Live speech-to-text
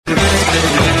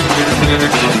Alrighty,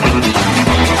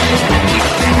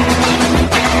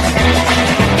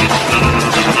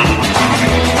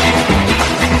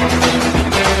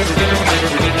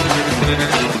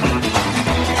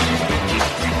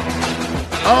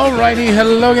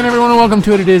 hello again everyone and welcome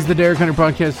to it. It is the Derek Hunter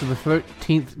Podcast of the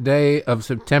 13th day of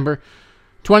September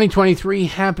 2023.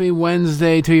 Happy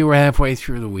Wednesday to you. We're halfway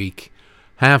through the week.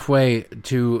 Halfway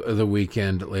to the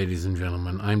weekend, ladies and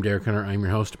gentlemen. I'm Derek Hunter. I'm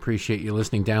your host. Appreciate you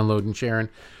listening, downloading, sharing,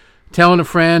 telling a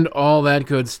friend, all that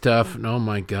good stuff. And oh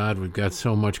my God, we've got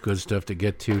so much good stuff to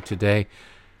get to today.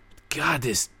 God,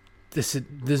 this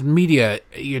media,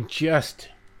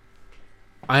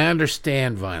 I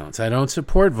understand violence. I don't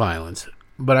support violence.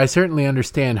 But I certainly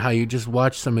understand how you just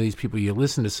watch some of these people, you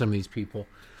listen to some of these people,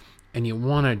 and you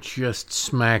want to just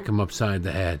smack them upside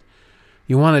the head.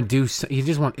 You at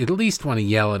least want to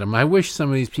yell at them. I wish some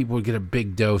of these people would get a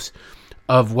big dose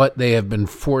of what they have been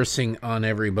forcing on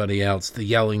everybody else. The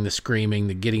yelling, the screaming,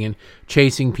 the getting in,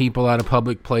 chasing people out of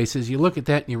public places. You look at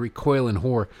that and you recoil in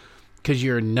horror because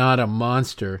you're not a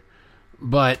monster,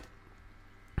 but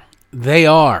they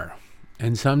are.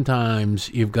 And sometimes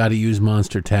you've got to use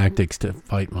monster tactics to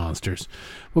fight monsters.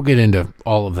 We'll get into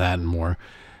all of that and more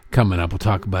coming up. We'll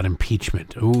talk about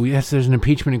impeachment. Oh, yes, there's an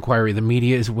impeachment inquiry. The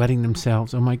media is wetting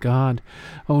themselves. Oh, my God.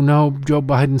 Oh, no, Joe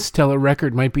Biden's stellar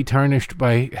record might be tarnished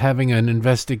by having an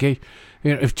investigation.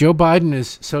 You know, if Joe Biden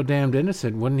is so damned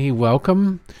innocent, wouldn't he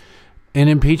welcome an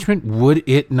impeachment? Would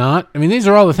it not? I mean, these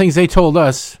are all the things they told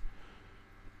us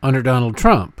under Donald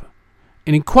Trump.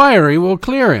 An inquiry will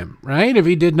clear him, right? If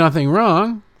he did nothing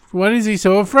wrong, what is he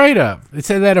so afraid of? They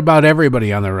say that about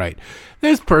everybody on the right.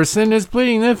 This person is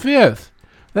pleading the fifth.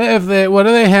 What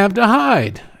do they have to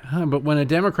hide? But when a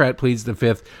Democrat pleads the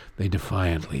fifth, they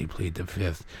defiantly plead the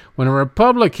fifth. When a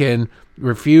Republican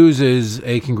refuses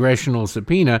a congressional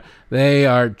subpoena, they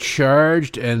are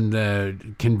charged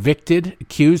and convicted.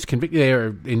 They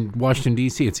are in Washington,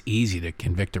 D.C. It's easy to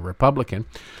convict a Republican.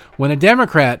 When a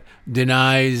Democrat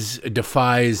defies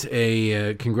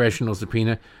a congressional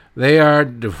subpoena, they are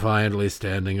defiantly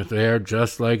standing there,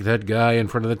 just like that guy in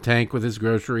front of the tank with his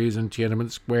groceries in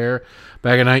Tiananmen Square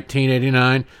back in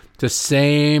 1989. It's the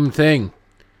same thing.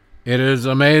 It is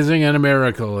amazing and a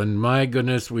miracle, and my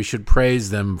goodness, we should praise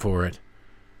them for it.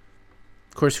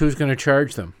 Of course, who's going to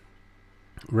charge them?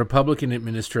 Republican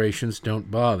administrations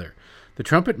don't bother. The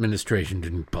Trump administration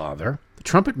didn't bother. The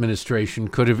Trump administration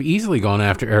could have easily gone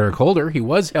after Eric Holder. He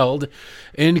was held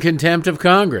in contempt of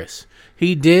Congress.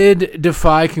 He did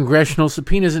defy congressional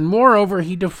subpoenas, and moreover,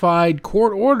 he defied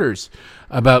court orders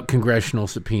about congressional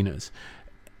subpoenas.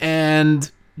 And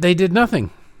they did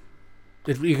nothing.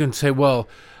 You can say, well,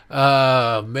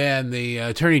 the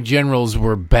attorney generals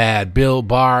were bad. Bill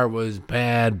Barr was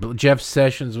bad. Jeff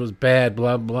Sessions was bad,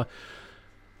 blah, blah.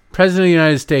 President of the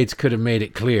United States could have made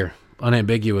it clear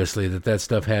unambiguously that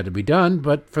stuff had to be done,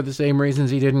 but for the same reasons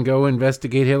he didn't go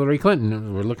investigate Hillary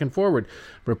Clinton. We're looking forward.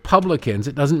 Republicans,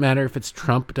 it doesn't matter if it's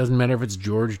Trump, it doesn't matter if it's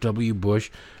George W.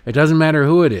 Bush, it doesn't matter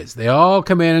who it is. They all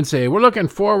come in and say, we're looking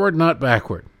forward, not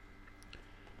backward.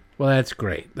 Well, that's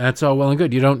great. That's all well and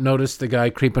good. You don't notice the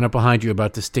guy creeping up behind you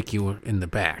about to stick you in the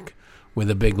back with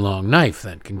a big long knife,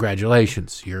 then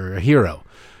congratulations, you're a hero.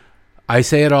 I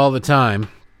say it all the time,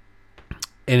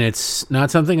 and it's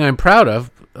not something I'm proud of.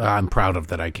 I'm proud of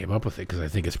that I came up with it because I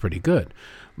think it's pretty good.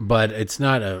 But it's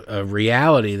not a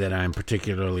reality that I'm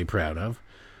particularly proud of.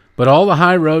 But all the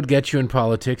high road gets you in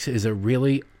politics is a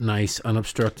really nice,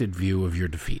 unobstructed view of your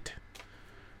defeat.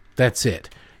 That's it.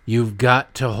 You've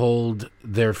got to hold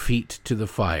their feet to the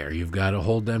fire. You've got to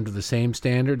hold them to the same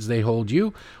standards they hold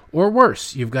you, or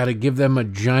worse. You've got to give them a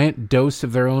giant dose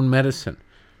of their own medicine.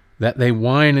 That they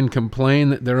whine and complain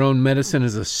that their own medicine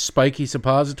is a spiky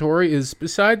suppository is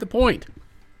beside the point.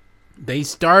 They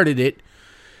started it.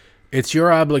 It's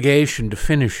your obligation to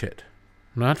finish it,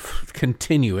 not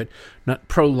continue it, not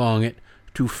prolong it,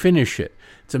 to finish it.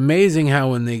 It's amazing how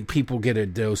when the people get a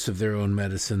dose of their own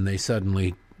medicine, they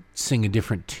suddenly sing a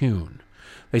different tune.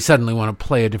 They suddenly want to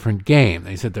play a different game.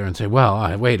 They sit there and say,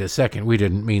 well, wait a second, we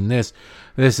didn't mean this.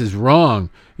 This is wrong.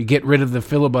 You get rid of the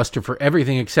filibuster for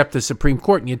everything except the Supreme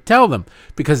Court, and you tell them,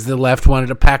 because the left wanted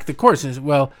to pack the courts. And say,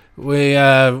 well, we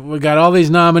got all these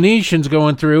nominations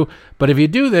going through, but if you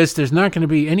do this, there's not going to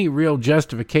be any real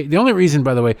justification. The only reason,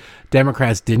 by the way,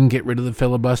 Democrats didn't get rid of the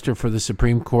filibuster for the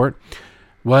Supreme Court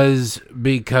was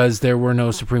because there were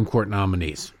no Supreme Court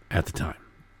nominees at the time.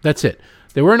 That's it.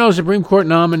 There were no Supreme Court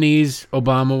nominees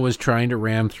Obama was trying to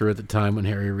ram through at the time when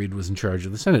Harry Reid was in charge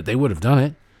of the Senate. They would have done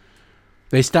it.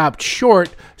 They stopped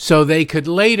short so they could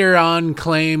later on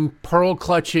claim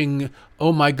pearl-clutching,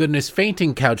 oh my goodness,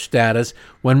 fainting couch status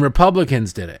when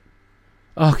Republicans did it.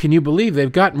 Oh, can you believe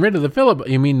they've gotten rid of the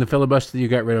filibuster? You mean the filibuster you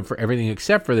got rid of for everything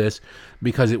except for this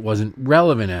because it wasn't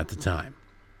relevant at the time?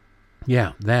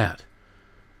 Yeah, that.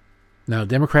 Now,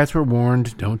 Democrats were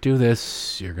warned, don't do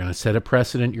this. You're going to set a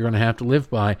precedent you're going to have to live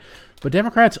by. But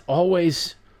Democrats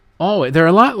always, they're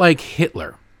a lot like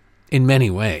Hitler in many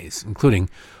ways, including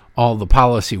all the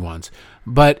policy ones.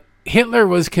 But Hitler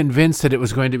was convinced that it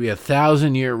was going to be a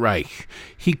 1,000-year Reich.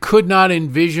 He could not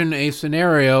envision a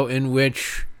scenario in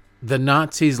which the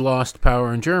Nazis lost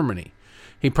power in Germany.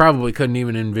 He probably couldn't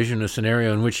even envision a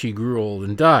scenario in which he grew old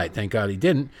and died. Thank God he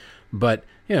didn't. But,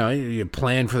 he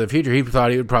planned for the future. He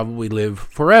thought he would probably live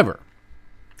forever.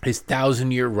 His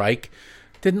 1,000-year Reich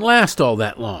didn't last all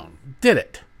that long, did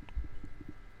it?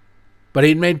 But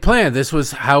he'd made plans. This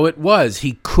was how it was.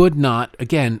 He could not,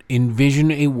 again, envision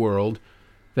a world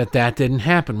that didn't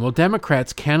happen. Well,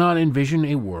 Democrats cannot envision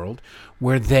a world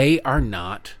where they are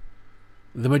not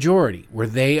the majority, where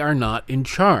they are not in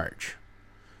charge.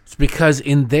 It's because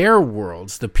in their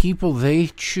worlds, the people they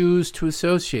choose to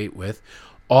associate with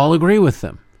all agree with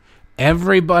them.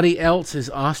 Everybody else is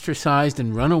ostracized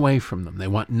and run away from them. They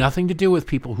want nothing to do with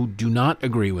people who do not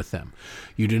agree with them.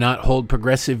 You do not hold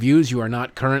progressive views. You are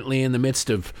not currently in the midst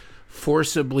of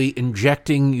forcibly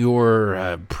injecting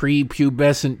your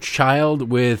prepubescent child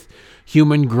with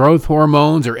human growth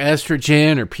hormones or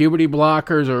estrogen or puberty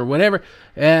blockers or whatever.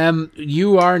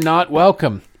 You are not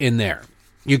welcome in there.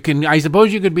 I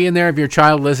suppose you could be in there if you're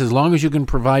childless, as long as you can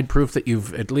provide proof that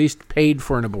you've at least paid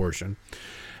for an abortion.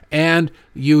 And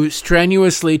you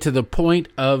strenuously, to the point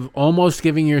of almost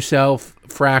giving yourself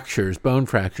bone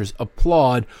fractures,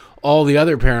 applaud all the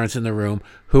other parents in the room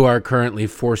who are currently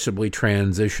forcibly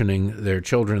transitioning their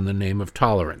children in the name of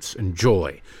tolerance and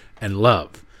joy and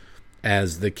love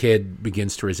as the kid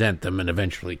begins to resent them and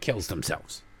eventually kills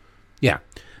themselves. Yeah,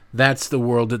 that's the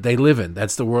world that they live in.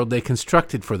 That's the world they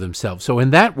constructed for themselves. So in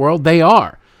that world, they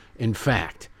are, in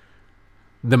fact,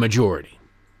 the majority.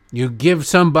 You give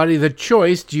somebody the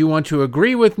choice, do you want to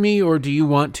agree with me or do you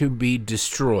want to be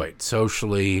destroyed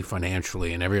socially,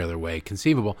 financially, and every other way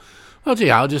conceivable? Well, gee,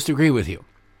 I'll just agree with you.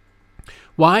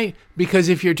 Why? Because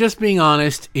if you're just being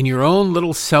honest in your own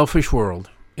little selfish world,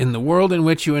 in the world in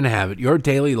which you inhabit, your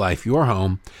daily life, your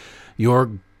home, your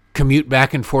commute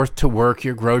back and forth to work,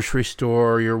 your grocery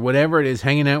store, your whatever it is,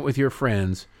 hanging out with your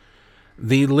friends,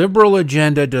 the liberal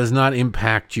agenda does not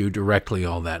impact you directly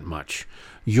all that much.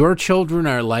 Your children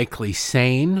are likely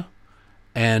sane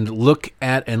and look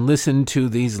at and listen to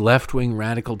these left-wing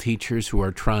radical teachers who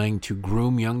are trying to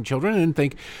groom young children and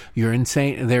think, you're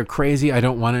insane, they're crazy, I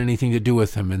don't want anything to do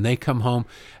with them. And they come home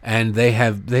and they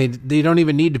don't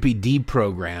even need to be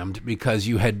deprogrammed because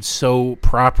you had so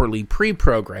properly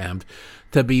pre-programmed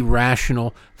to be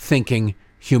rational, thinking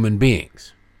human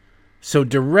beings. So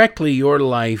directly your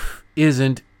life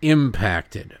isn't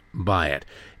impacted by it.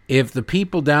 If the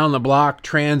people down the block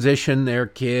transition their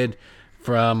kid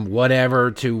from whatever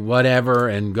to whatever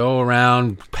and go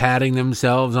around patting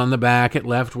themselves on the back at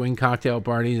left-wing cocktail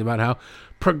parties about how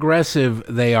progressive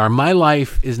they are, my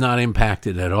life is not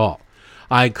impacted at all.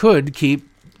 I could keep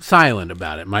silent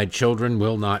about it. My children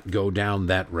will not go down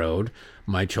that road.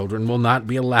 My children will not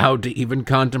be allowed to even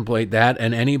contemplate that,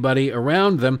 and anybody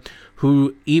around them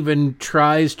who even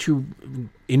tries to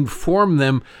inform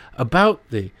them about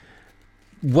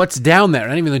what's down there,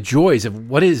 not even the joys of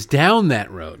what is down that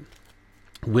road,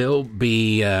 will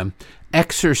be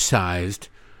exercised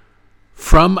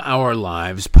from our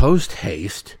lives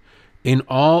post-haste. In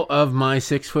all of my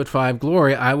 6'5"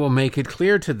 glory, I will make it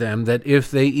clear to them that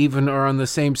if they even are on the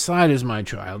same side as my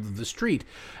child, the street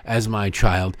as my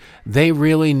child, they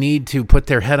really need to put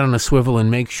their head on a swivel and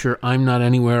make sure I'm not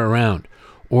anywhere around,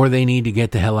 or they need to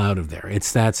get the hell out of there.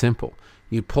 It's that simple.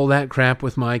 You pull that crap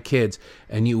with my kids,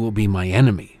 and you will be my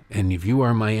enemy. And if you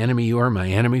are my enemy, you are my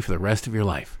enemy for the rest of your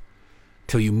life,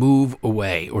 till you move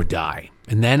away or die.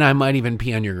 And then I might even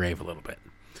pee on your grave a little bit.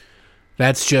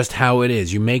 That's just how it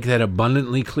is. You make that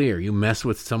abundantly clear. You mess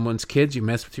with someone's kids, you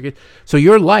mess with your kids. So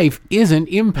your life isn't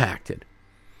impacted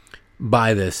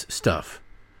by this stuff.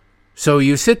 So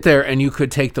you sit there and you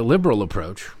could take the liberal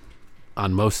approach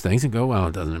on most things and go, well,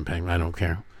 it doesn't impact me. I don't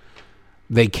care.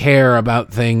 They care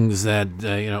about things that,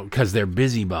 because they're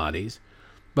busybodies.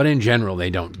 But in general,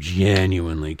 they don't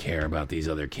genuinely care about these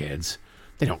other kids.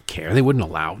 They don't care. They wouldn't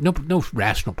allow, no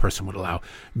rational person would allow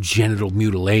genital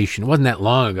mutilation. It wasn't that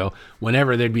long ago,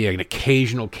 whenever there'd be an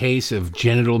occasional case of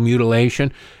genital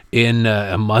mutilation in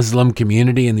a Muslim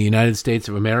community in the United States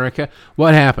of America,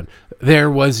 what happened?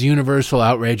 There was universal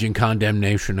outrage and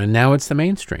condemnation, and now it's the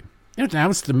mainstream.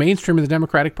 Now it's the mainstream of the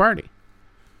Democratic Party.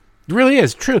 It really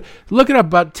is true. Look it up.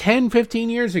 About 10, 15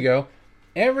 years ago,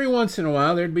 every once in a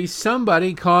while there'd be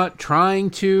somebody caught trying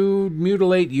to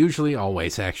mutilate, usually,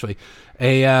 always actually,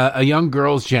 a young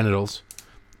girl's genitals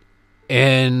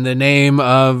in the name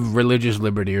of religious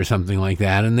liberty or something like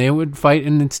that, and they would fight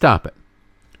and stop it.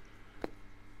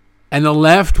 And the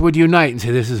left would unite and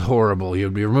say, this is horrible.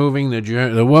 You'd be removing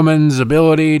the woman's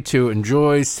ability to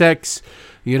enjoy sex.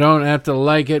 You don't have to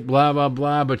like it, blah, blah,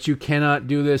 blah, but you cannot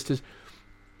do this.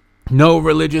 No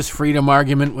religious freedom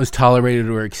argument was tolerated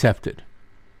or accepted.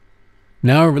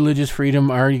 Now a religious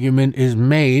freedom argument is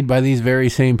made by these very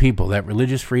same people. That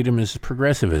religious freedom is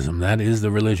progressivism. That is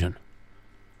the religion.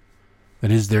 That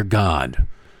is their God.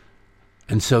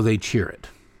 And so they cheer it.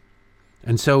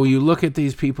 And so you look at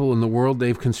these people in the world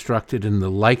they've constructed and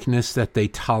the likeness that they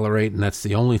tolerate, and that's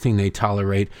the only thing they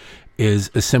tolerate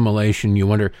is assimilation. You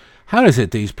wonder, how does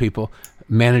it these people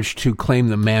manage to claim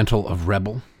the mantle of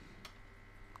rebel?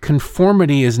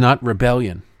 Conformity is not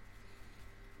rebellion.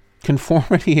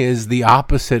 Conformity is the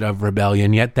opposite of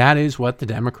rebellion, yet that is what the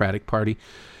Democratic Party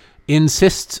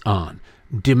insists on,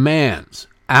 demands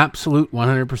absolute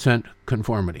 100%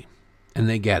 conformity, and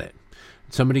they get it.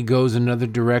 Somebody goes another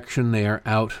direction, they are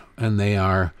out and they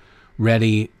are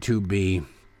ready to be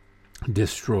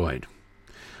destroyed.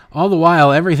 All the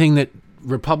while, everything that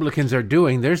Republicans are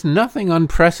doing, there's nothing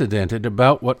unprecedented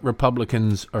about what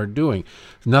Republicans are doing.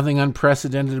 There's nothing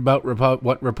unprecedented about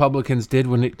what Republicans did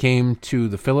when it came to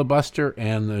the filibuster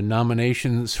and the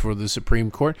nominations for the Supreme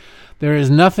Court. There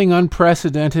is nothing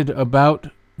unprecedented about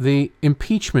the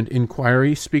impeachment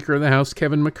inquiry Speaker of the House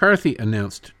Kevin McCarthy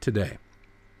announced today.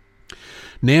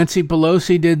 Nancy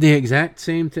Pelosi did the exact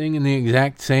same thing in the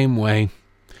exact same way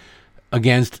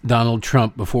against Donald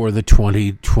Trump before the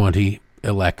 2020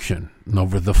 election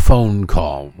over the phone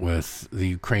call with the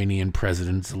Ukrainian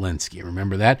President Zelensky.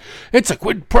 Remember that? It's a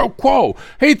quid pro quo.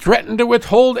 He threatened to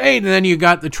withhold aid, and then you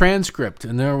got the transcript,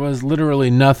 and there was literally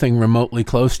nothing remotely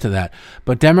close to that.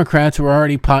 But Democrats were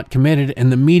already pot committed,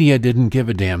 and the media didn't give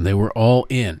a damn. They were all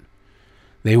in.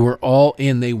 They were all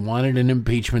in. They wanted an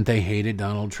impeachment. They hated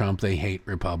Donald Trump. They hate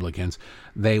Republicans.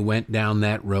 They went down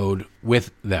that road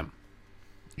with them.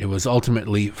 It was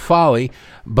ultimately folly,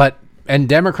 and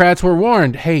Democrats were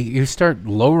warned, hey, you start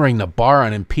lowering the bar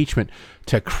on impeachment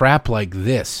to crap like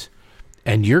this,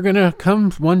 and you're going to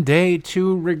come one day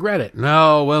to regret it.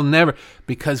 No, we'll never.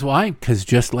 Because why? Because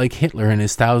just like Hitler and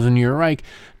his 1,000-year Reich,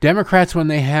 Democrats, when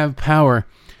they have power,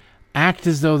 act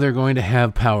as though they're going to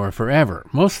have power forever,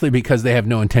 mostly because they have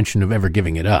no intention of ever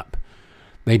giving it up.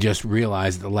 They just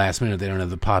realize at the last minute they don't have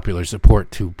the popular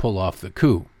support to pull off the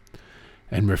coup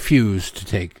and refuse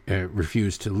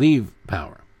to leave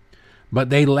power. But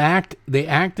they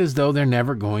act as though they're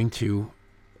never going to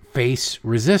face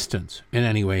resistance in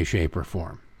any way, shape, or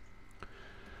form.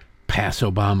 Pass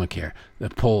Obamacare. The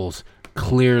polls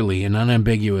clearly and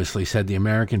unambiguously said the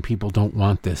American people don't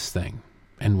want this thing.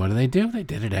 And what do? They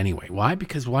did it anyway. Why?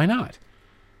 Because why not?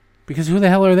 Because who the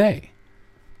hell are they?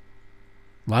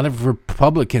 A lot of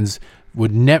Republicans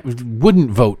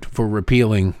wouldn't vote for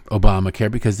repealing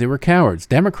Obamacare because they were cowards.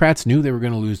 Democrats knew they were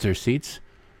going to lose their seats.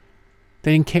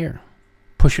 They didn't care.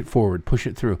 Push it forward. Push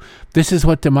it through. This is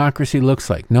what democracy looks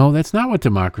like. No, that's not what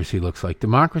democracy looks like.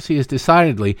 Democracy is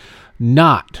decidedly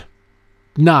not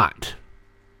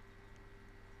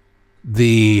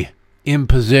the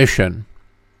imposition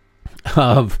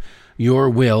of your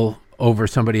will over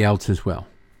somebody else's will.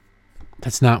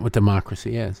 That's not what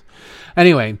democracy is.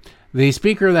 Anyway, the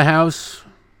Speaker of the House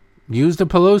used the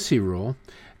Pelosi rule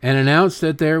and announced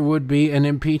that there would be an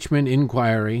impeachment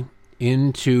inquiry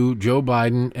into Joe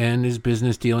Biden and his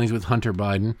business dealings with Hunter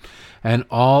Biden and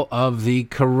all of the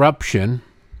corruption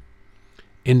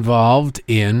involved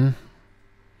in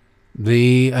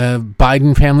the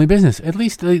Biden family business, at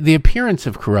least the appearance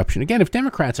of corruption. Again, if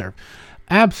Democrats are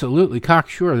absolutely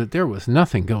cocksure that there was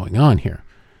nothing going on here,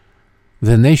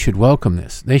 then they should welcome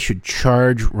this. They should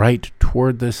charge right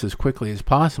toward this as quickly as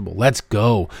possible. Let's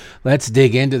go. Let's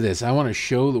dig into this. I want to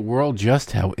show the world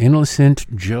just how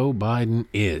innocent Joe Biden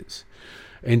is.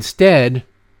 Instead,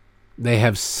 they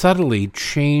have subtly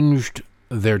changed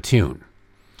their tune.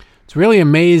 It's really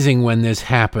amazing when this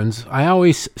happens. I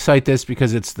always cite this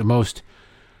because it's the most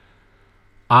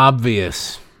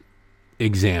obvious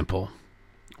example.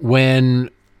 When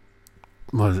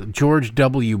George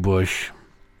W. Bush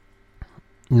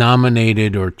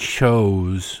nominated or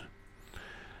chose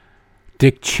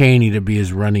Dick Cheney to be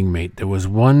his running mate, there was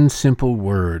one simple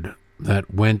word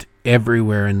that went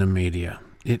everywhere in the media.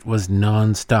 It was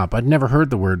nonstop. I'd never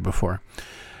heard the word before.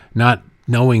 Not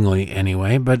knowingly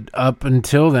anyway, but up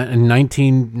until then, in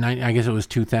I guess it was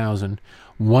 2000,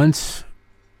 once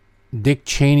Dick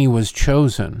Cheney was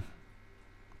chosen,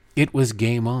 it was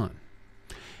game on.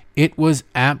 It was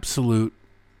absolute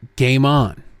game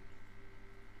on.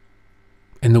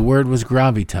 And the word was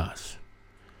gravitas.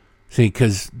 See,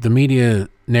 because the media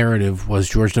narrative was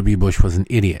George W. Bush was an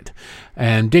idiot.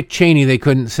 And Dick Cheney, they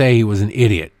couldn't say he was an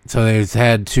idiot. So they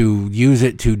had to use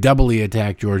it to doubly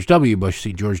attack George W. Bush.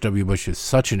 See, George W. Bush is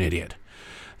such an idiot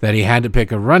that he had to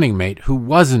pick a running mate who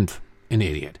wasn't an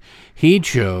idiot. He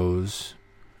chose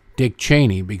Dick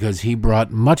Cheney because he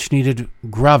brought much-needed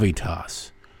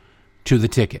gravitas to the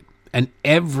ticket. And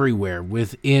everywhere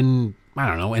within,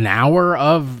 an hour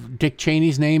of Dick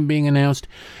Cheney's name being announced,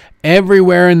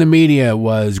 everywhere in the media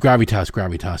was gravitas,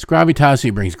 gravitas, gravitas. He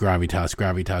brings gravitas,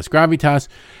 gravitas, gravitas.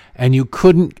 And you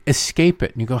couldn't escape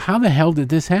it. And you go, how the hell did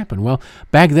this happen? Well,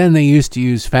 back then they used to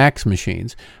use fax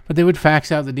machines, but they would fax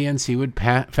out, the DNC would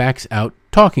fax out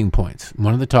talking points.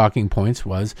 One of the talking points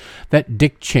was that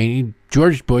Dick Cheney,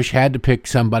 George Bush had to pick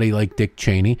somebody like Dick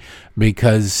Cheney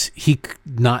because he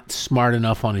not smart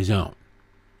enough on his own.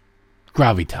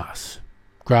 Gravitas.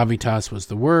 Gravitas was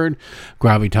the word.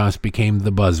 Gravitas became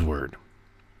the buzzword.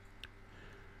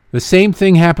 The same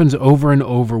thing happens over and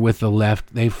over with the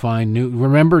left. They find new.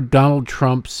 Remember Donald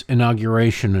Trump's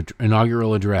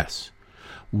inaugural address.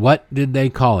 What did they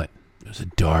call it? It was a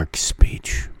dark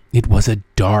speech. It was a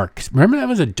dark. Remember that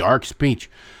was a dark speech.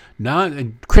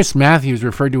 Chris Matthews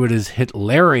referred to it as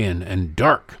Hitlerian and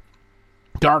dark.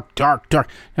 Dark, dark, dark.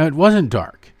 Now it wasn't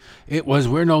dark. It was,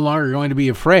 we're no longer going to be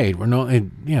afraid.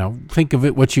 Think of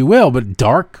it what you will, but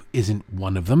dark isn't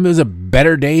one of them. It was a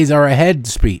better days are ahead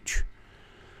speech.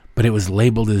 But it was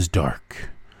labeled as dark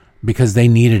because they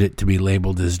needed it to be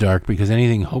labeled as dark because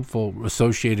anything hopeful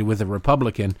associated with a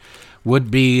Republican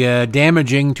would be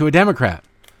damaging to a Democrat.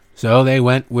 So they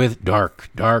went with dark,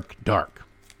 dark, dark.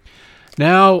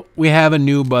 Now we have a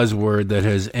new buzzword that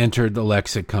has entered the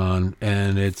lexicon,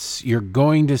 and you're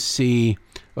going to see,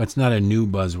 well, it's not a new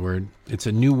buzzword, it's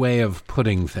a new way of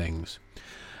putting things.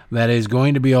 That is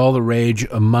going to be all the rage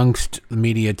amongst the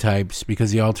media types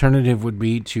because the alternative would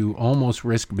be to almost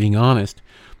risk being honest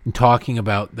and talking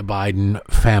about the Biden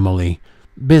family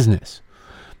business.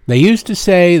 They used to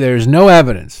say there's no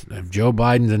evidence of Joe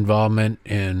Biden's involvement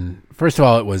in, first of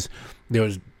all,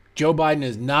 Joe Biden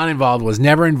is not involved, was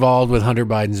never involved with Hunter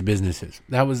Biden's businesses.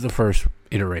 That was the first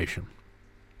iteration.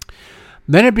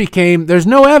 Then it became, there's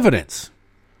no evidence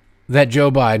that Joe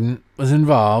Biden was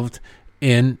involved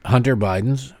in Hunter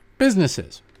Biden's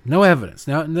businesses. No evidence.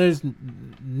 Now, there's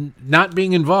not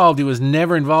being involved. He was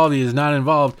never involved. He is not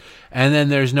involved. And then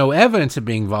there's no evidence of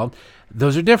being involved.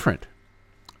 Those are different.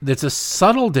 It's a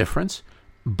subtle difference,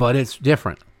 but it's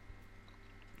different.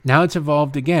 Now it's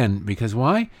evolved again. Because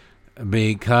why?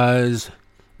 Because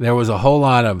there was a whole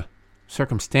lot of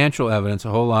circumstantial evidence, a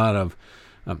whole lot of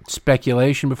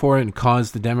speculation before it, and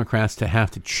caused the Democrats to have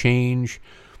to change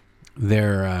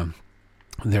their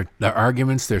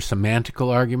arguments, their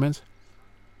semantical arguments.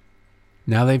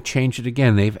 Now they've changed it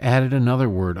again. They've added another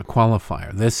word, a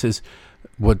qualifier. This is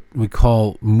what we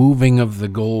call moving of the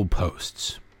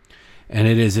goalposts. And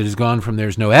it has gone from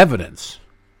there's no evidence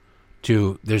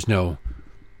to there's no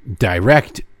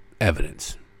direct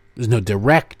evidence. There's no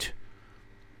direct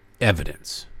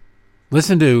evidence.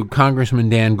 Listen to Congressman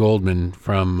Dan Goldman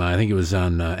from, I think it was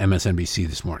on MSNBC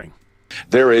this morning.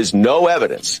 There is no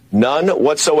evidence, none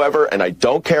whatsoever, and I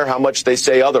don't care how much they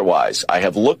say otherwise. I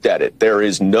have looked at it. There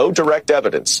is no direct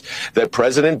evidence that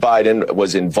President Biden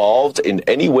was involved in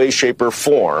any way, shape, or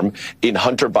form in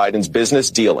Hunter Biden's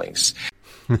business dealings.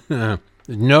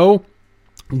 No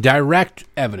direct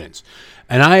evidence.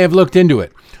 And I have looked into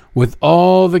it with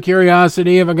all the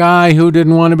curiosity of a guy who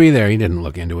didn't want to be there. He didn't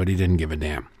look into it. He didn't give a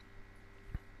damn.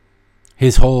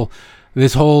 This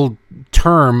whole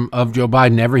term of Joe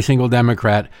Biden, every single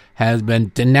Democrat has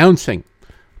been denouncing,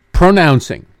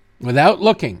 pronouncing, without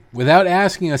looking, without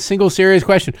asking a single serious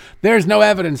question. There's no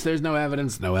evidence. There's no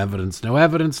evidence. No evidence. No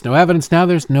evidence. No evidence. Now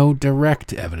there's no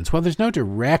direct evidence. Well, there's no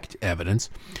direct evidence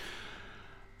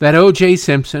that O.J.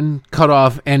 Simpson cut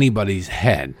off anybody's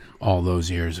head all those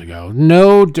years ago.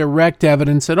 No direct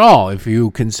evidence at all. If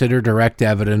you consider direct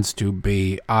evidence to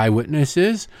be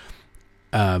eyewitnesses,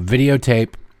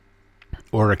 videotape,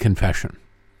 or a confession,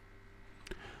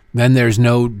 then there's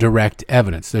no direct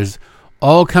evidence. There's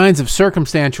all kinds of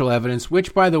circumstantial evidence,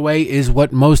 which, by the way, is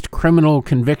what most criminal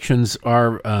convictions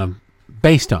are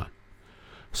based on.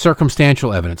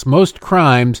 Circumstantial evidence. Most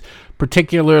crimes,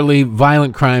 particularly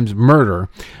violent crimes, murder,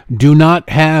 do not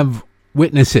have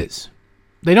witnesses.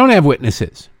 They don't have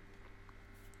witnesses.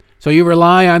 So you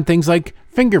rely on things like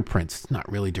fingerprints. It's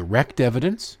not really direct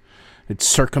evidence. It's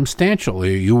circumstantial.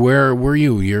 Where were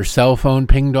you? Your cell phone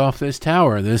pinged off this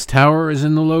tower. This tower is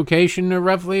in the location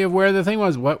roughly of where the thing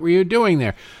was. What were you doing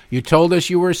there? You told us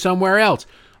you were somewhere else.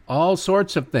 All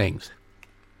sorts of things.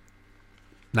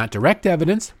 Not direct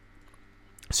evidence,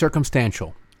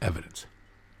 circumstantial evidence.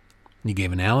 You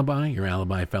gave an alibi. Your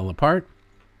alibi fell apart.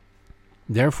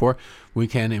 Therefore, we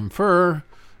can infer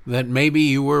that maybe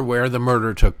you were where the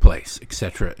murder took place,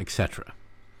 etc., etc.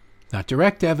 Not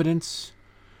direct evidence,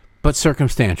 but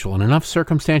circumstantial. And enough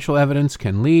circumstantial evidence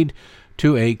can lead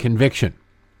to a conviction.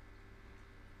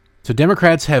 So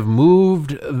Democrats have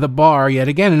moved the bar yet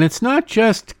again. And it's not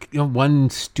just one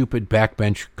stupid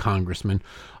backbench congressman,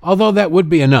 although that would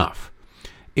be enough.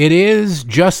 It is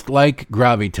just like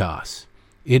gravitas.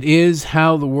 It is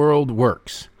how the world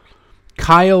works.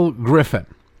 Kyle Griffin.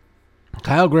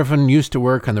 Kyle Griffin used to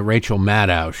work on the Rachel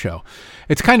Maddow show.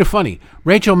 It's kind of funny.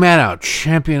 Rachel Maddow,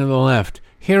 champion of the left,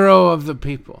 hero of the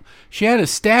people. She had a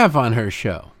staff on her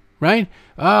show, right?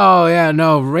 Oh, yeah,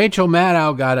 no. Rachel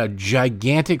Maddow got a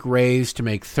gigantic raise to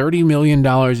make $30 million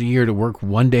a year to work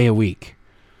 1 day a week.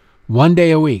 1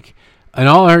 day a week. And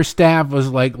all her staff was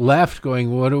like left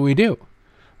going, what do we do?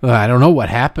 Well, I don't know what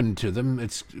happened to them.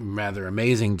 It's rather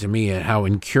amazing to me how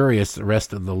incurious the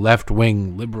rest of the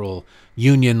left-wing, liberal,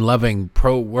 union-loving,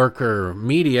 pro-worker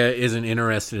media isn't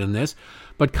interested in this.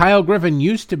 But Kyle Griffin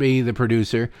used to be the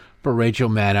producer for Rachel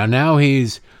Maddow. Now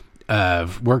he's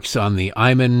works on the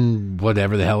Ayman,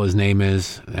 whatever the hell his name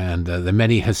is, and the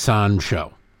Mehdi Hassan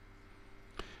show.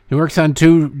 He works on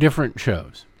 2 different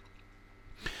shows.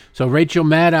 So Rachel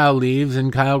Maddow leaves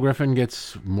and Kyle Griffin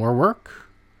gets more work.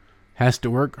 Has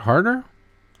to work harder?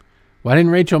 Why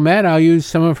didn't Rachel Maddow use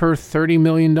some of her $30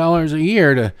 million a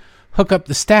year to hook up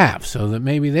the staff so that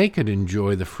maybe they could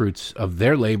enjoy the fruits of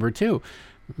their labor too?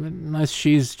 Unless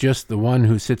she's just the one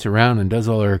who sits around and does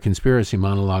all her conspiracy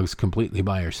monologues completely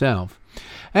by herself.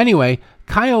 Anyway,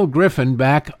 Kyle Griffin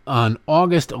back on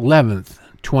August 11th,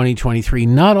 2023,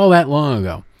 not all that long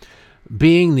ago,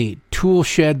 being the tool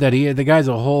shed that he is. The guy's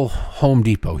a whole Home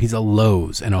Depot. He's a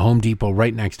Lowe's and a Home Depot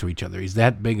right next to each other. He's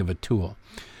that big of a tool.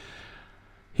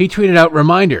 He tweeted out,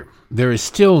 reminder, there is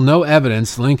still no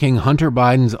evidence linking Hunter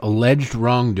Biden's alleged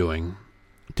wrongdoing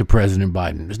to President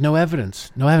Biden. There's no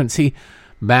evidence. No evidence. See,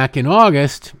 back in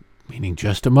August, meaning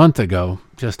just a month ago,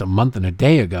 just a month and a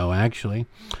day ago, actually,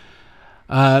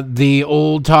 the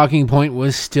old talking point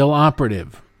was still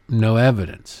operative. No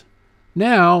evidence.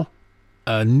 Now,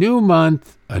 a new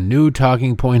month, a new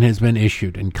talking point has been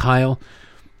issued. And Kyle,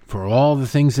 for all the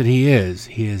things that he is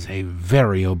a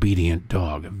very obedient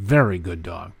dog, a very good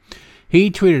dog. He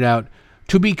tweeted out,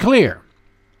 to be clear,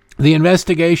 the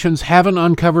investigations haven't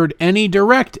uncovered any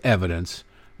direct evidence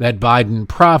that Biden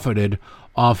profited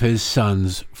off his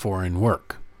son's foreign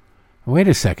work. Wait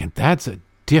a second, that's a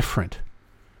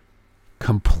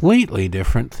completely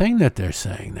different thing that they're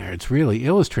saying there. It's really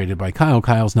illustrated by Kyle.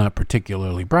 Kyle's not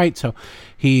particularly bright, so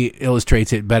he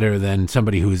illustrates it better than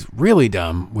somebody who's really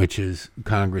dumb, which is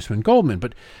Congressman Goldman.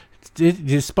 But did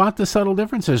you spot the subtle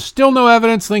difference? There's still no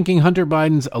evidence linking Hunter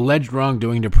Biden's alleged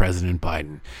wrongdoing to President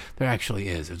Biden. There actually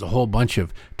is. There's a whole bunch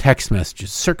of text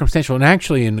messages, circumstantial, and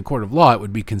actually in the court of law it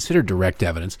would be considered direct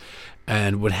evidence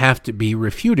and would have to be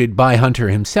refuted by Hunter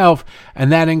himself,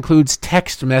 and that includes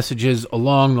text messages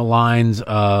along the lines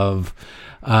of,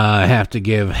 I have to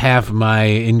give half my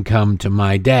income to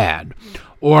my dad,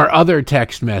 or other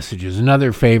text messages.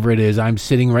 Another favorite is, I'm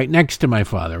sitting right next to my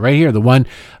father. Right here, the one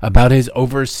about his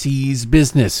overseas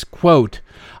business. Quote,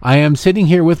 I am sitting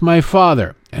here with my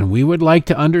father, and we would like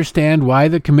to understand why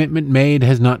the commitment made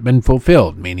has not been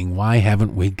fulfilled, meaning why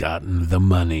haven't we gotten the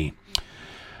money?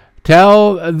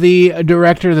 Tell the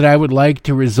director that I would like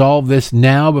to resolve this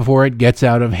now before it gets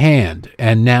out of hand,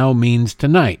 and now means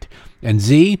tonight. And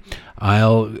Z,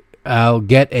 I'll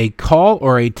get a call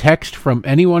or a text from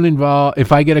anyone involved.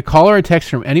 If I get a call or a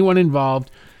text from anyone involved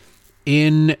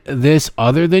in this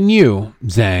other than you,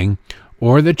 Zhang,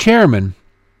 or the chairman,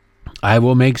 I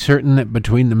will make certain that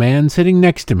between the man sitting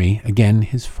next to me, again,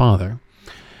 his father,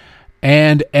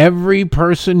 and every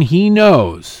person he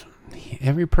knows,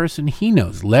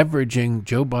 leveraging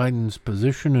Joe Biden's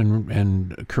position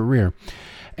and career,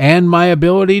 and my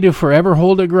ability to forever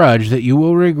hold a grudge that you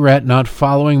will regret not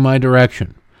following my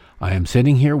direction. I am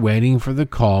sitting here waiting for the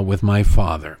call with my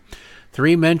father.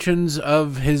 3 mentions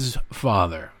of his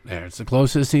father. There, it's the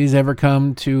closest he's ever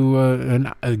come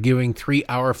to giving 3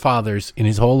 Our Fathers in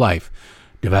his whole life.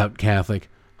 Devout Catholic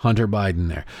Hunter Biden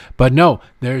there. But no,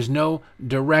 there's no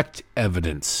direct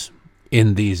evidence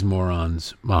in these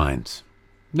morons' minds.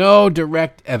 No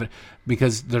direct evidence,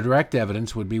 because the direct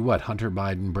evidence would be what? Hunter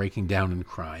Biden breaking down and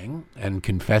crying and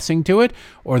confessing to it,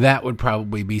 or that would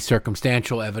probably be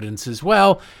circumstantial evidence as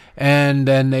well, and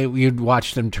then you'd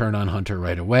watch them turn on Hunter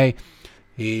right away.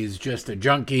 He's just a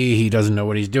junkie. He doesn't know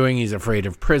what he's doing. He's afraid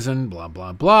of prison, blah,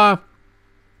 blah, blah.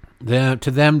 To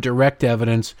them, direct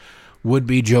evidence would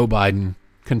be Joe Biden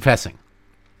confessing.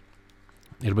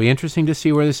 It'll be interesting to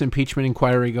see where this impeachment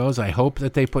inquiry goes. I hope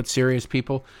that they put serious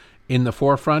people in the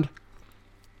forefront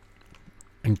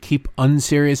and keep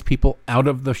unserious people out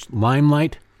of the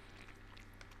limelight.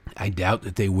 I doubt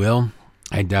that they will.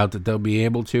 I doubt that they'll be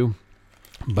able to,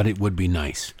 but it would be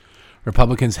nice.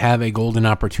 Republicans have a golden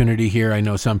opportunity here. I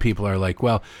know some people are like,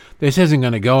 well, this isn't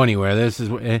going to go anywhere.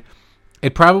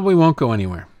 It probably won't go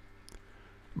anywhere,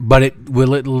 but it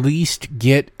will at least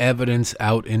get evidence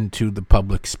out into the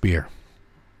public sphere.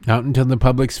 Out into the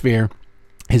public sphere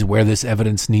is where this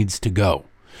evidence needs to go,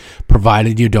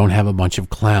 provided you don't have a bunch of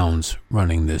clowns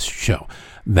running this show.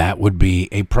 That would be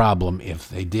a problem if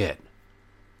they did.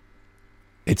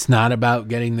 It's not about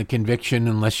getting the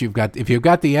conviction if you've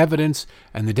got the evidence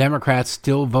and the Democrats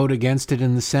still vote against it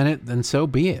in the Senate, then so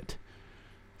be it.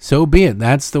 So be it.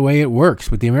 That's the way it works.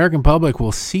 But the American public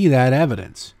will see that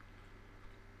evidence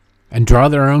and draw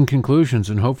their own conclusions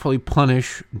and hopefully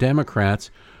punish Democrats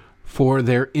for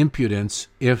their impudence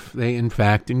if they in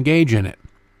fact engage in it.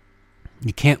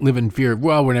 You can't live in fear of,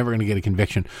 well, we're never going to get a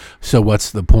conviction, so what's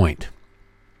the point?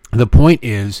 The point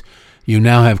is you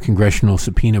now have congressional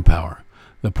subpoena power.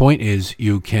 The point is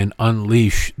you can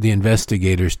unleash the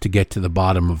investigators to get to the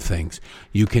bottom of things.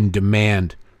 You can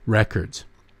demand records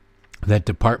that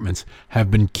departments have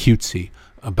been cutesy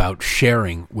about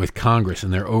sharing with Congress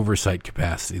in their oversight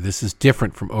capacity. This is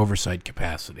different from oversight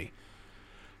capacity.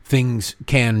 Things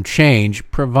can change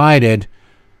provided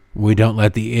we don't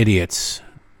let the idiots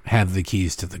have the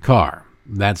keys to the car.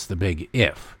 That's the big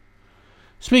if.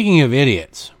 Speaking of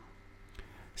idiots,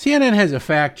 CNN has a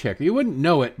fact checker. You wouldn't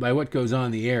know it by what goes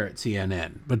on the air at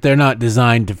CNN, but they're not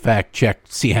designed to fact check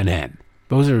CNN.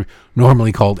 Those are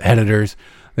normally called editors.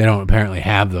 They don't apparently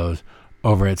have those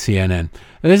over at CNN.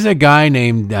 This is a guy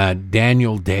named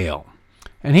Daniel Dale,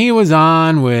 and he was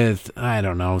on with, I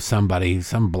don't know, somebody,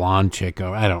 some blonde chick,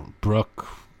 or Brooke,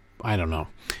 I don't know.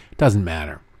 Doesn't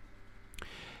matter.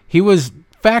 He was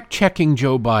fact-checking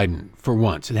Joe Biden for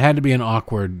once. It had to be an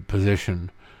awkward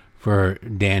position for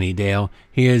Danny Dale.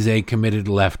 He is a committed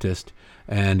leftist,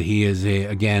 and he is,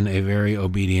 again, a very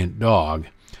obedient dog.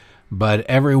 But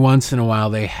every once in a while,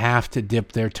 they have to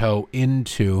dip their toe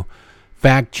into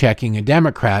fact-checking a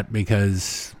Democrat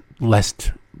because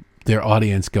lest their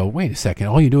audience go, wait a second,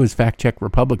 all you do is fact-check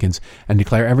Republicans and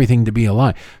declare everything to be a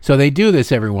lie. So they do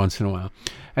this every once in a while.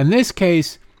 In this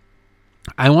case,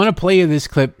 I want to play you this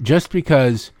clip just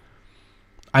because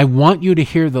I want you to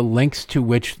hear the lengths to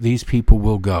which these people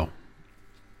will go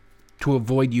to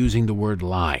avoid using the word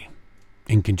lie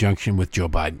in conjunction with Joe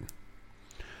Biden.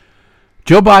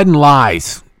 Joe Biden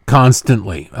lies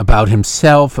constantly about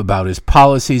himself, about his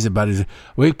policies,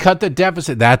 we cut the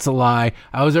deficit. That's a lie.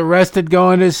 I was arrested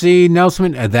going to see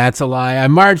Nelson. That's a lie. I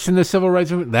marched in the civil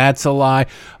rights movement. That's a lie.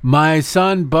 My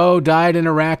son, Bo, died in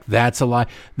Iraq. That's a lie.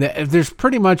 There's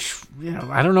pretty much,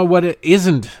 I don't know what it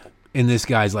isn't in this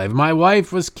guy's life. My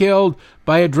wife was killed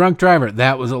by a drunk driver.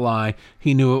 That was a lie.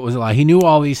 He knew it was a lie. He knew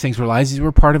all these things were lies. These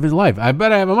were part of his life. I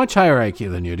bet I have a much higher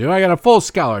IQ than you do. I got a full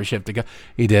scholarship to go.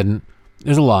 He didn't.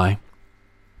 There's a lie.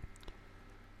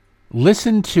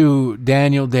 Listen to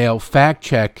Daniel Dale fact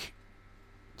check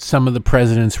some of the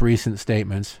president's recent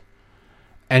statements,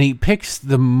 and he picks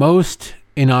the most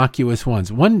innocuous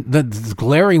ones. One that's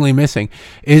glaringly missing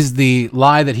is the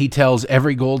lie that he tells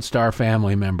every Gold Star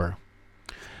family member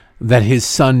that his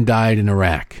son died in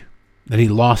Iraq, that he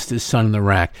lost his son in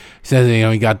Iraq. He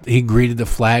says, he greeted the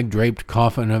flag-draped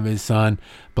coffin of his son,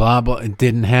 blah, blah. It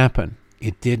didn't happen.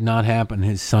 It did not happen.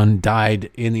 His son died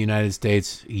in the United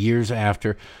States years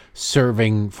after,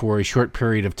 serving for a short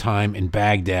period of time in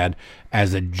Baghdad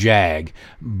as a JAG.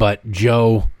 But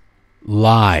Joe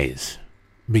lies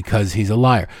because he's a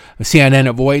liar. CNN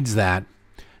avoids that.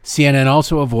 CNN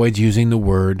also avoids using the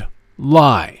word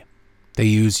lie. They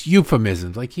use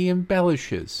euphemisms, like he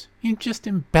embellishes. He just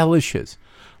embellishes.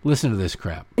 Listen to this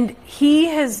crap. And he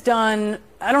has done,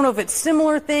 I don't know if it's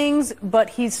similar things, but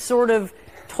he's sort of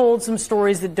told some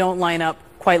stories that don't line up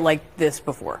quite like this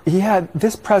before. Yeah,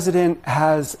 this president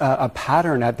has a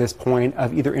pattern at this point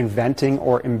of either inventing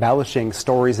or embellishing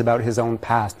stories about his own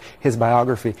past, his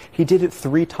biography. He did it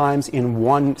 3 times in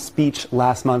one speech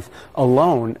last month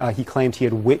alone. He claimed he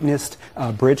had witnessed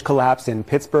a bridge collapse in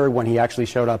Pittsburgh when he actually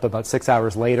showed up about 6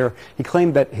 hours later. He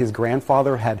claimed that his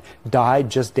grandfather had died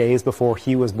just days before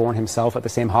he was born himself at the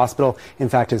same hospital. In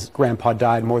fact, his grandpa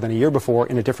died more than a year before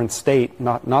in a different state,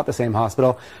 not the same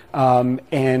hospital.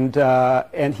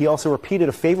 And he also repeated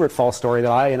a favorite false story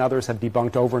that I and others have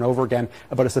debunked over and over again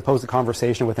about a supposed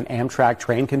conversation with an Amtrak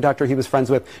train conductor he was friends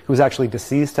with, who was actually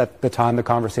deceased at the time the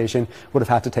conversation would have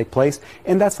had to take place.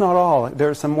 And that's not all. There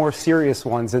are some more serious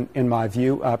ones in my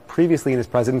view. Previously in his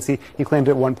presidency, he claimed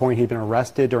at one point he'd been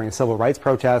arrested during a civil rights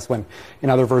protest when, in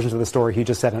other versions of the story, he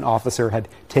just said an officer had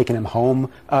taken him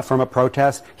home from a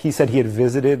protest. He said he had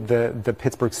visited the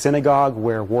Pittsburgh synagogue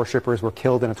where worshippers were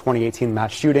killed in a 2018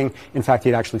 mass shooting. In fact, he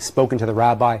had actually spoken to the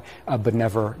rabbi, but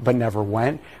never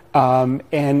went.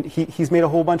 And he's made a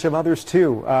whole bunch of others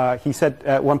too. He said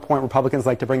at one point, Republicans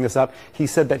like to bring this up, he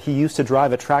said that he used to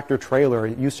drive a tractor trailer,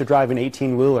 he used to drive an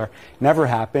 18-wheeler. Never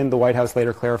happened. The White House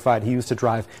later clarified he used to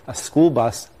drive a school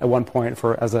bus at one point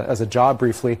as a job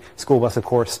briefly. School bus, of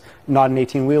course, not an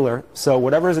 18-wheeler. So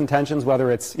whatever his intentions,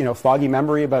 whether it's foggy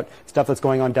memory about stuff that's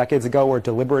going on decades ago or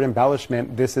deliberate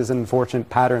embellishment, this is an unfortunate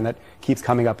pattern that keeps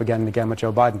coming up again and again with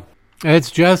Joe Biden.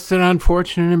 It's just an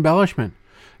unfortunate embellishment.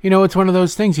 It's one of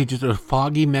those things. He just a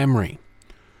foggy memory.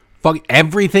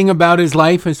 Everything about his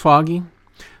life is foggy.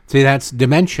 See, that's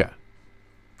dementia.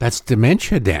 That's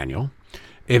dementia, Daniel.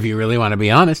 If you really want to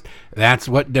be honest, that's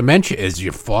what dementia is.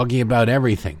 You're foggy about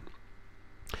everything.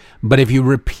 But if you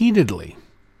repeatedly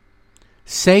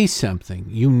say something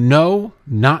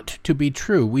not to be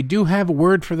true, we do have a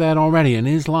word for that already, and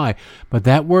it is lie. But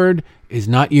that word is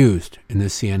not used in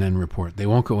this CNN report. They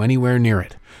won't go anywhere near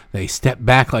it. They step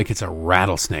back like it's a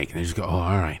rattlesnake, and they just go, oh,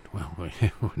 all right, well, we're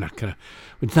not going to...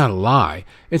 It's not a lie.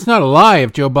 It's not a lie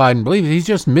if Joe Biden believes it. He's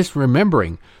just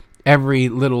misremembering every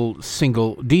little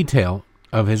single detail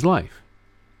of his life.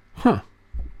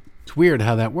 It's weird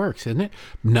how that works, isn't it?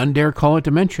 None dare call it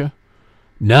dementia.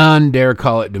 None dare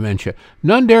call it dementia.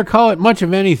 None dare call it much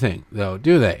of anything, though,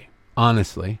 do they?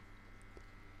 Honestly.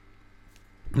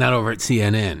 Not over at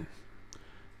CNN.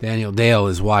 Daniel Dale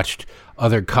has watched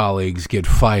other colleagues get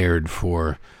fired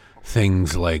for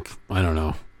things like, I don't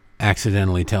know,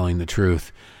 accidentally telling the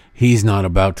truth. He's not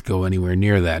about to go anywhere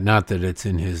near that. Not that it's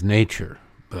in his nature,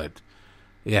 but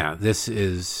yeah, this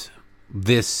is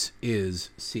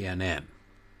CNN.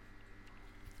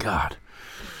 God.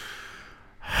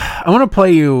 I want to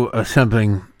play you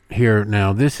something here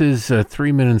now. This is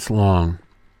 3 minutes long,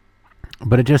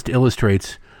 but it just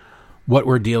illustrates what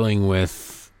we're dealing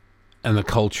with and the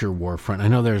culture war front. I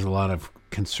know there's a lot of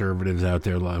conservatives out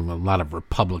there, a lot of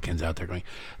Republicans out there going,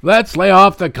 let's lay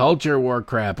off the culture war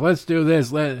crap. Let's do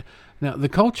this. Now, the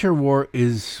culture war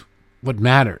is what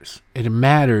matters. It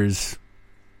matters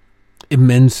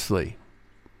immensely.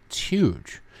 It's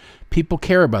huge. People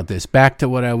care about this. Back to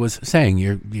what I was saying.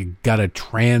 You got a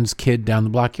trans kid down the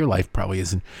block. Your life probably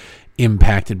isn't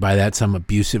impacted by that. Some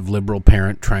abusive liberal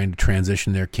parent trying to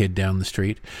transition their kid down the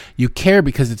street. You care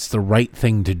because it's the right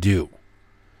thing to do.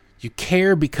 You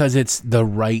care because it's the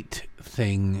right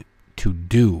thing to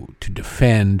do, to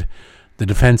defend the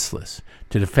defenseless,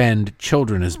 to defend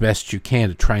children as best you can,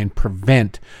 to try and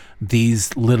prevent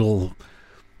these little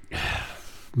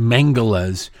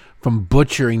mangalas from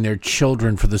butchering their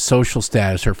children for the social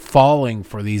status or falling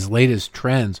for these latest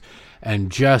trends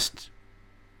and just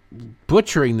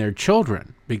butchering their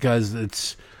children because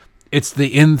it's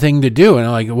the in thing to do. And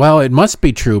I'm like, well, it must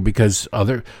be true because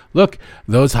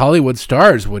those Hollywood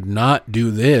stars would not do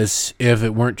this if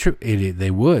it weren't true.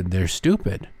 They would. They're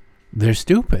stupid.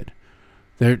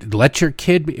 Let your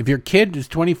kid, if your kid is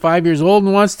 25 years old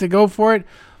and wants to go for it,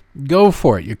 go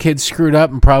for it. Your kid's screwed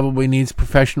up and probably needs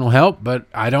professional help, but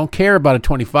I don't care about a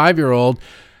 25-year-old.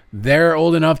 They're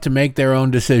old enough to make their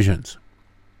own decisions.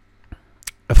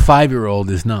 A 5-year-old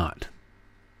is not.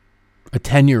 A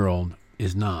 10-year-old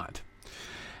is not.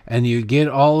 And you get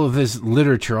all of this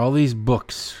literature, all these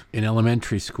books in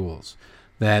elementary schools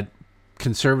that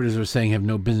conservatives are saying have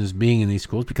no business being in these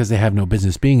schools because they have no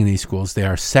business being in these schools. They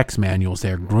are sex manuals.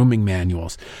 They are grooming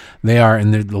manuals. They are,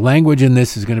 and the language in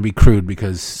this is going to be crude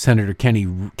because Senator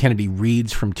Kennedy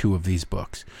reads from 2 of these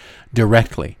books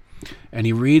directly. And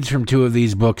he reads from 2 of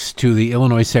these books to the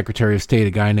Illinois Secretary of State,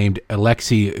 a guy named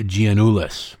Alexei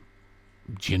Giannoulias.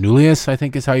 Giannoulias, I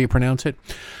think is how you pronounce it.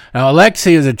 Now,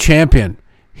 Alexei is a champion.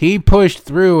 He pushed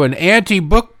through an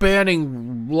anti-book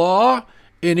banning law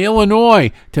in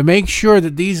Illinois to make sure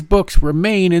that these books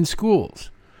remain in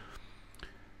schools.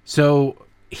 So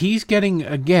he's getting,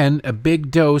 again, a big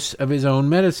dose of his own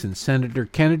medicine. Senator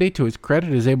Kennedy, to his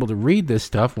credit, is able to read this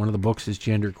stuff. One of the books is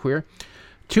genderqueer.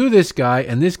 To this guy,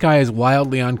 and this guy is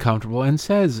wildly uncomfortable and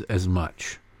says as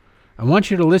much. I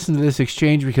want you to listen to this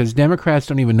exchange because Democrats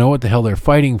don't even know what the hell they're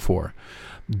fighting for.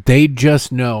 They just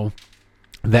know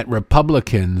that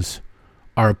Republicans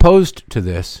are opposed to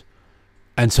this,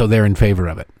 and so they're in favor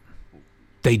of it.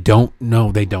 They don't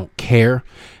know. They don't care.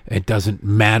 It doesn't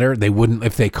matter. They wouldn't,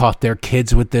 if they caught their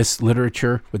kids with this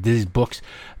literature, with these books,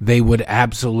 they would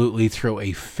absolutely throw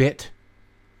a fit.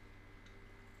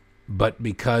 But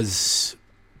because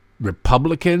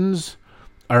Republicans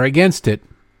are against it,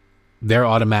 they're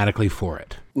automatically for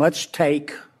it. Let's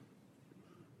take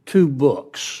two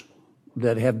books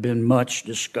that have been much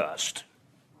discussed.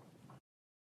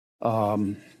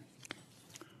 The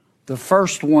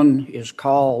first one is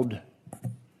called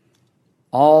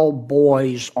All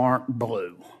Boys Aren't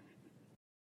Blue,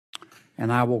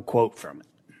 and I will quote from it.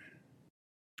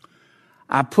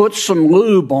 I put some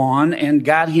lube on and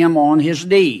got him on his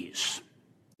knees,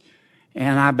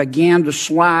 and I began to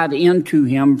slide into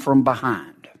him from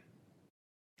behind.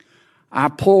 I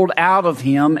pulled out of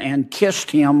him and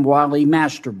kissed him while he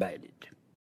masturbated.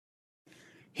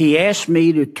 He asked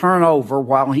me to turn over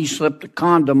while he slipped a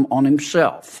condom on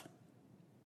himself.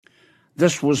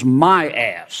 This was my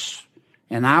ass,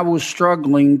 and I was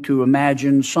struggling to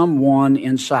imagine someone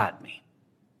inside me.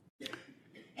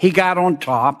 He got on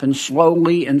top and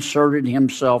slowly inserted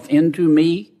himself into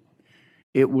me.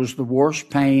 It was the worst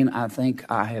pain I think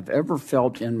I have ever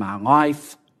felt in my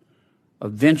life.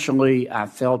 Eventually, I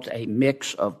felt a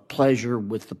mix of pleasure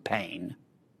with the pain.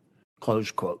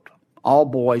 Close quote. All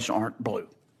Boys Aren't Blue.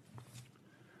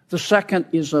 The second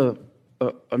is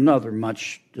another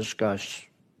much discussed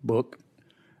book.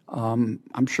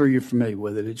 I'm sure you're familiar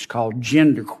with it. It's called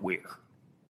Genderqueer.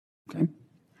 Okay?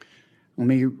 Let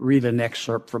me read an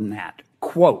excerpt from that.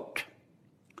 Quote,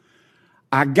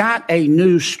 I got a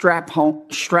new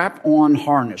strap-on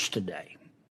harness today.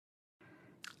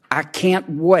 I can't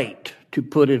wait to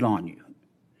put it on you.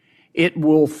 It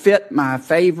will fit my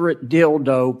favorite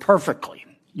dildo perfectly.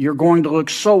 You're going to look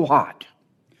so hot.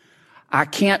 I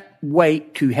can't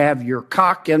wait to have your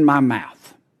cock in my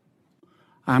mouth.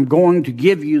 I'm going to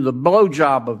give you the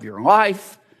blowjob of your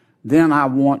life. Then I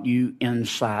want you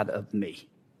inside of me.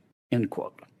 End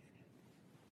quote.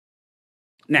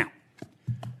 Now,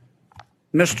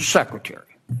 Mr.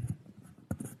 Secretary,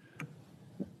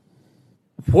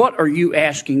 what are you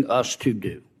asking us to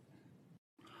do?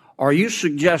 Are you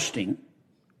suggesting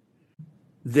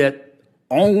that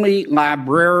only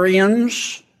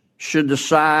librarians should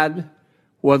decide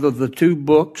whether the two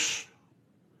books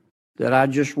that I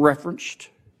just referenced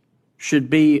should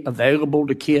be available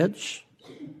to kids?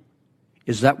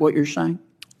 Is that what you're saying?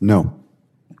 No.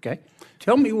 Okay.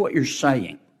 Tell me what you're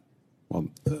saying. Well,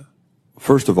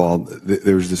 first of all,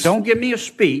 there's this... Don't give me a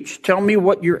speech. Tell me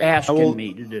what you're asking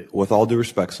me to do. With all due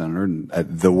respect, Senator,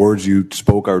 the words you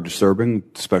spoke are disturbing,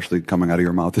 especially coming out of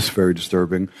your mouth is very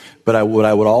disturbing. But what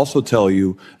I would also tell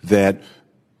you that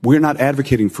we're not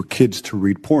advocating for kids to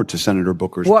read porn, to Senator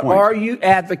Booker's point. What are you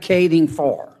advocating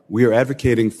for? We are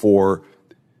advocating for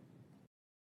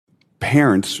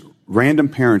parents, random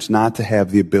parents, not to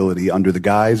have the ability, under the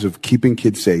guise of keeping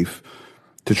kids safe,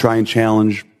 to try and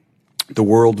challenge the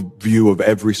world view of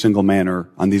every single manner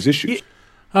on these issues.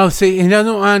 Oh, see, he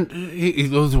doesn't want...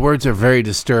 those words are very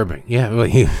disturbing. Yeah, well,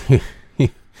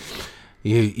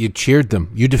 you cheered them.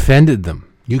 You defended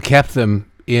them. You kept them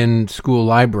in school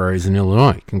libraries in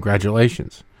Illinois.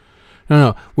 Congratulations.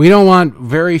 No. We don't want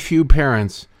very few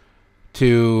parents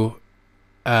to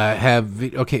have...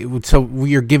 Okay, so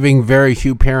you're giving very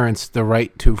few parents the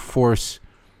right to force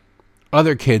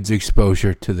other kids'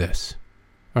 exposure to this.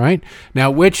 All right?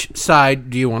 Now, which side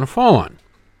do you want to fall on?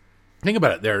 Think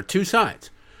about it. There are two sides.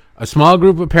 A small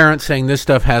group of parents saying this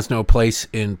stuff has no place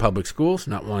in public schools,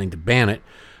 not wanting to ban it,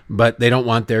 but they don't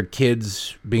want their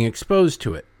kids being exposed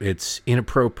to it. It's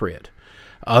inappropriate.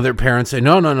 Other parents say,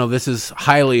 no, this is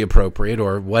highly appropriate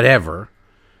or whatever.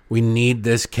 We need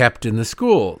this kept in the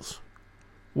schools.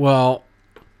 Well,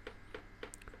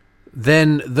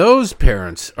 then those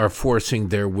parents are forcing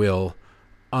their will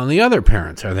on the other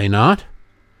parents, are they not?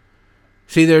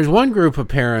 See, there's one group of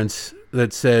parents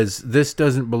that says this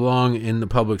doesn't belong in the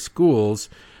public schools.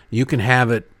 You can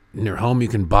have it in your home. You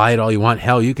can buy it all you want.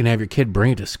 Hell, you can have your kid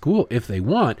bring it to school if they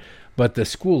want, but the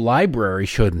school library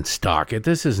shouldn't stock it.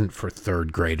 This isn't for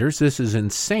third graders. This is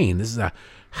insane. This is a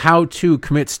how to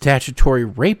commit statutory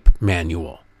rape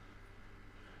manual.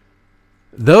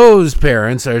 Those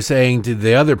parents are saying to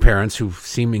the other parents who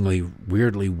seemingly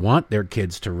weirdly want their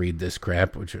kids to read this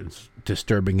crap, which is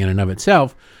disturbing in and of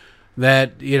itself.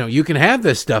 That, you can have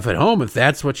this stuff at home if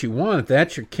that's what you want. If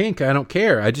that's your kink, I don't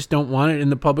care. I just don't want it in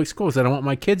the public schools. I don't want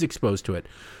my kids exposed to it.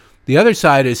 The other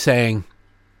side is saying,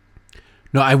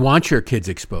 no, I want your kids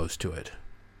exposed to it.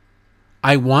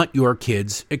 I want your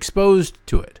kids exposed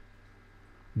to it.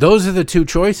 Those are the two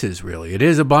choices, really. It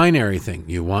is a binary thing.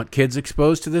 You want kids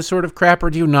exposed to this sort of crap, or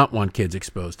do you not want kids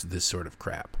exposed to this sort of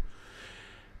crap?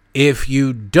 If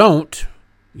you don't,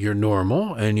 you're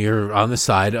normal, and you're on the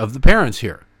side of the parents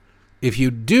here. If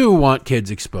you do want kids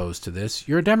exposed to this,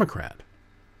 you're a Democrat.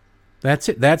 That's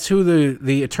it. That's who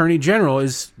the Attorney General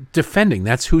is defending.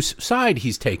 That's whose side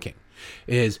he's taking,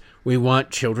 is we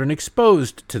want children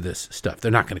exposed to this stuff.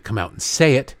 They're not going to come out and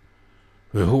say it.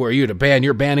 Who are you to ban?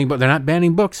 You're banning, but they're not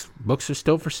banning books. Books are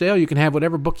still for sale. You can have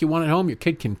whatever book you want at home. Your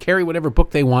kid can carry whatever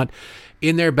book they want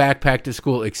in their backpack to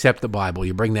school, except the Bible.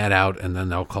 You bring that out, and then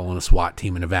they'll call in a SWAT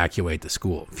team and evacuate the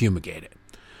school, fumigate it.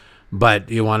 But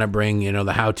you want to bring,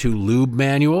 the how-to lube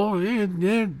manual,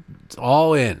 it's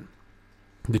all in.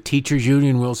 The teachers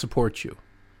union will support you.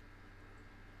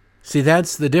 See,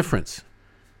 that's the difference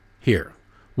here.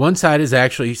 One side is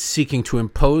actually seeking to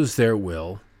impose their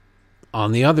will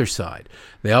on the other side.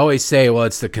 They always say, well,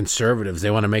 it's the conservatives.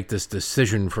 They want to make this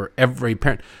decision for every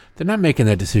parent. They're not making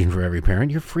that decision for every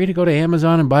parent. You're free to go to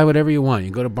Amazon and buy whatever you want. You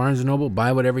can go to Barnes & Noble,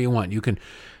 buy whatever you want. You can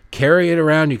carry it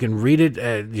around. You can read it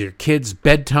at your kids'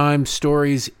 bedtime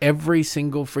stories every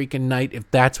single freaking night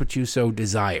if that's what you so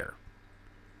desire.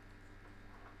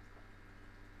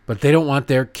 But they don't want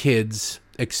their kids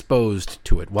exposed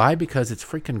to it. Why? Because it's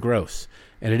freaking gross.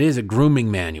 And it is a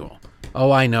grooming manual.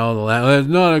 Oh, I know. It's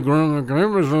not a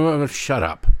grooming. Shut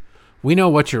up. We know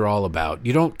what you're all about.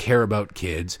 You don't care about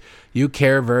kids. You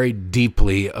care very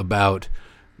deeply about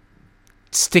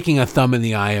sticking a thumb in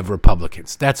the eye of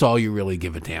Republicans. That's all you really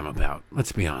give a damn about.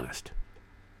 Let's be honest.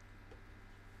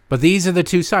 But these are the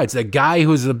two sides. The guy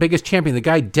who's the biggest champion, the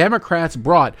guy Democrats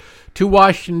brought to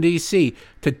Washington, D.C.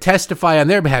 to testify on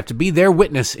their behalf, to be their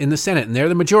witness in the Senate, and they're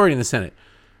the majority in the Senate,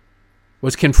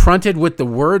 was confronted with the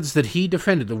words that he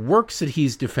defended, the works that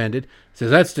he's defended. Says,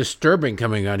 that's disturbing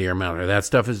coming out of your mouth. Or that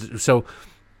stuff is... So,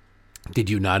 did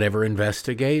you not ever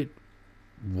investigate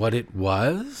what it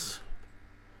was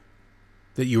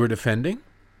that you were defending?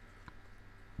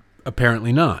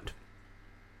 Apparently not.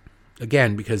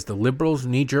 Again, because the liberals'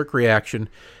 knee-jerk reaction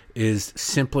is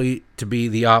simply to be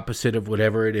the opposite of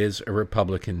whatever it is a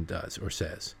Republican does or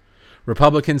says.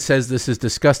 Republican says this is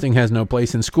disgusting, has no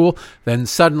place in school. Then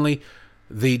suddenly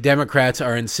the Democrats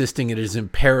are insisting it is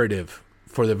imperative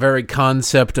for the very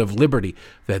concept of liberty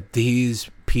that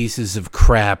these pieces of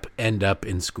crap end up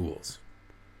in schools.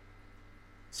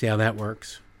 See how that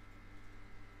works?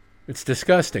 It's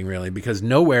disgusting, really, because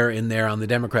nowhere in there on the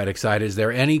Democratic side is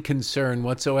there any concern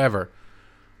whatsoever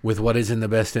with what is in the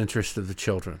best interest of the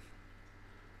children.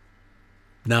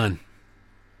 None.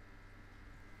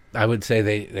 I would say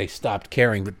they stopped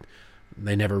caring, but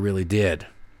they never really did.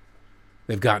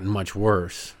 They've gotten much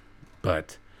worse,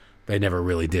 but they never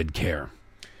really did care.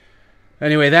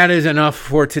 Anyway, that is enough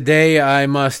for today, I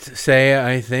must say,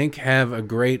 I think. Have a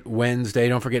great Wednesday.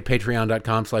 Don't forget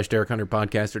patreon.com/Derek Hunter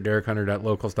Podcast or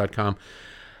DerekHunter.locals.com.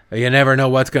 You never know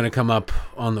what's going to come up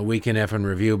on the Weekend Effing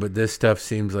Review, but this stuff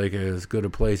seems like as good a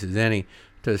place as any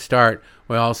to start.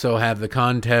 We also have the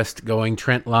contest going,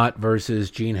 Trent Lott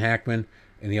versus Gene Hackman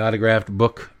in the autographed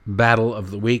book Battle of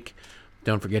the Week.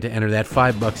 Don't forget to enter that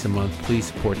 $5 a month. Please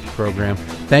support the program.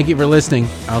 Thank you for listening.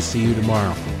 I'll see you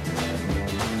tomorrow.